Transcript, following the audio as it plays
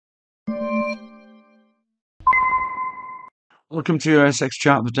Welcome to your ASX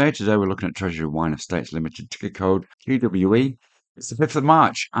Chart of the day. Today we're looking at Treasury Wine Estates Limited, ticker code TWE. It's the 5th of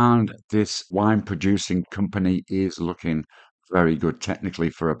March, and this wine producing company is looking very good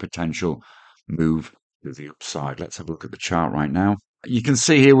technically for a potential move to the upside. Let's have a look at the chart right now. You can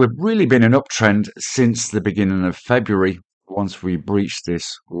see here we've really been an uptrend since the beginning of February. Once we breached this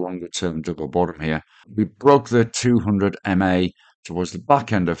longer term double bottom here, we broke the 200 MA towards the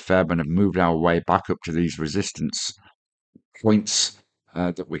back end of Feb and have moved our way back up to these resistance points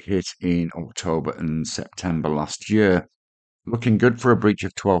that we hit in October and September last year. Looking good for a breach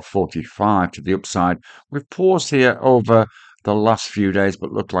of 1245 to the upside. We've paused here over the last few days,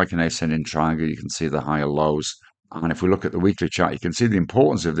 but look like an ascending triangle. You can see the higher lows. And if we look at the weekly chart, you can see the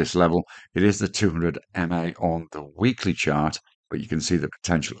importance of this level. It is the 200 MA on the weekly chart, but you can see the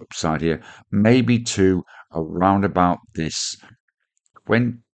potential upside here, maybe to around about this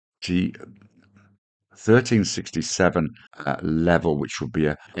 1367 level, which would be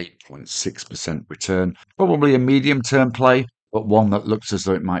a 8.6% return. Probably a medium-term play, but one that looks as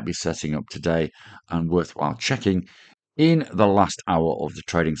though it might be setting up today and worthwhile checking in the last hour of the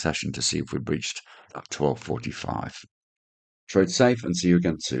trading session to see if we breached that 1245. Trade safe and see you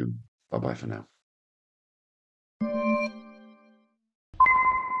again soon. Bye-bye for now.